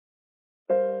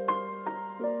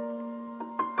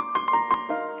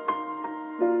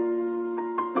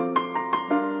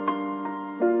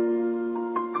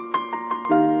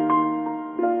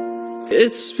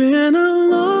It's been a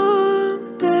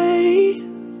long day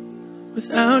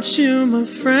without you, my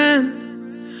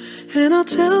friend, and I'll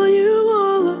tell you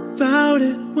all about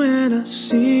it when I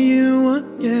see you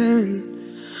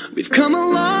again. We've come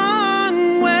a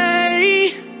long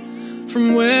way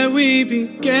from where we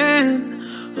began.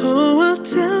 Oh, I'll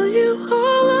tell you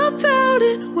all about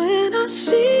it when I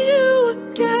see you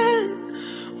again.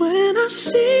 When I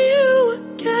see you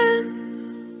again.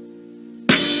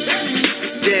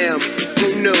 Damn,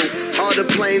 who knew? All the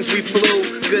planes we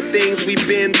flew, good things we've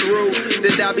been through,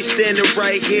 that I'll be standing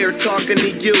right here talking to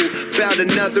you about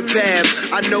another path.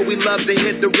 I know we love to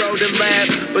hit the road and laugh,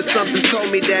 but something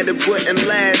told me that it wouldn't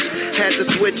last. Had to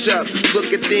switch up,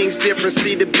 look at things different,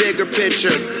 see the bigger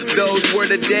picture. Those were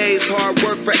the days, hard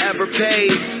work forever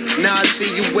pays. Now I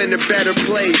see you in a better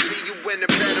place.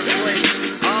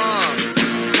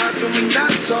 How can we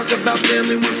not talk about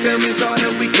family when family's all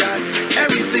that we got?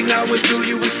 Everything I went through,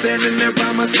 you were standing there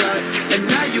by my side, and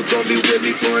now you gon' be with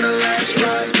me for the last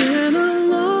ride. It's been a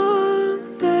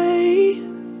long day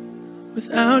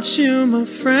without you, my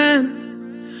friend,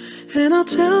 and I'll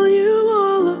tell you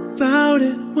all about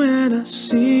it when I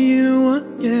see you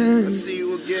again.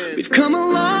 We've come a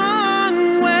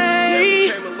long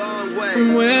way,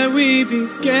 from where we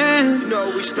began. You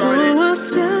know we started. Oh, I'll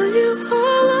tell you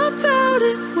all about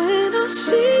it when I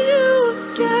see you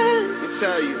again.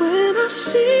 Tell you. When I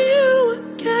see you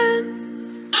again.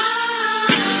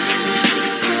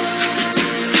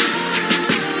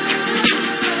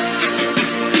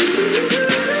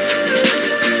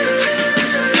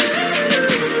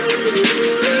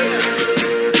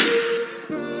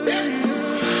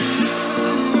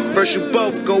 First you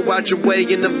both go out your way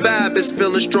and the vibe is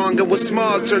feeling strong, and what's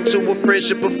small turn to a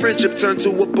friendship turn to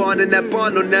a bond, and that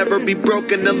bond will never be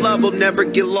broken, the love will never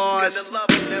get lost.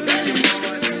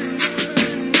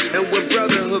 And when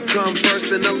brotherhood come first,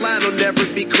 then the line will never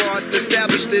be crossed.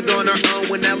 Established it on our own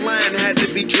when that line had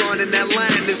to be drawn, and that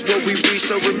line is what we reach,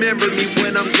 so remember me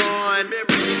when I'm gone.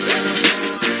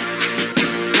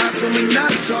 How can we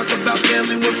not talk about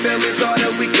family when family's all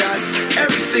that we got?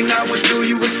 Everything I went through,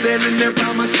 you were standing there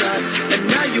by my side, and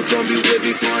now you gon' be with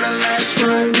me for the last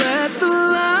ride. So let the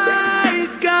light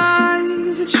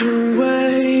guide your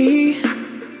way.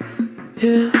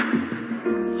 Yeah.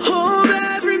 Hold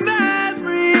every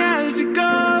memory as you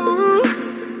go,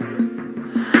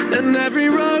 and every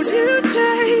road you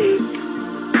take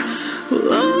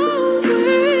will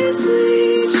always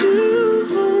lead you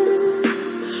home.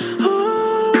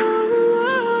 Oh,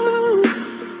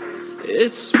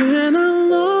 it's been a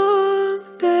long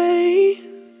day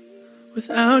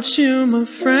without you, my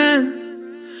friend,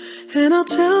 and I'll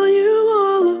tell you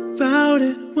all about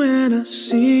it when I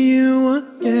see you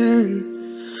again.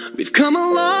 We've come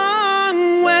a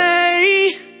long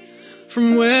way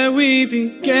from where we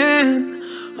began.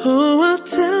 Oh, I'll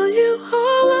tell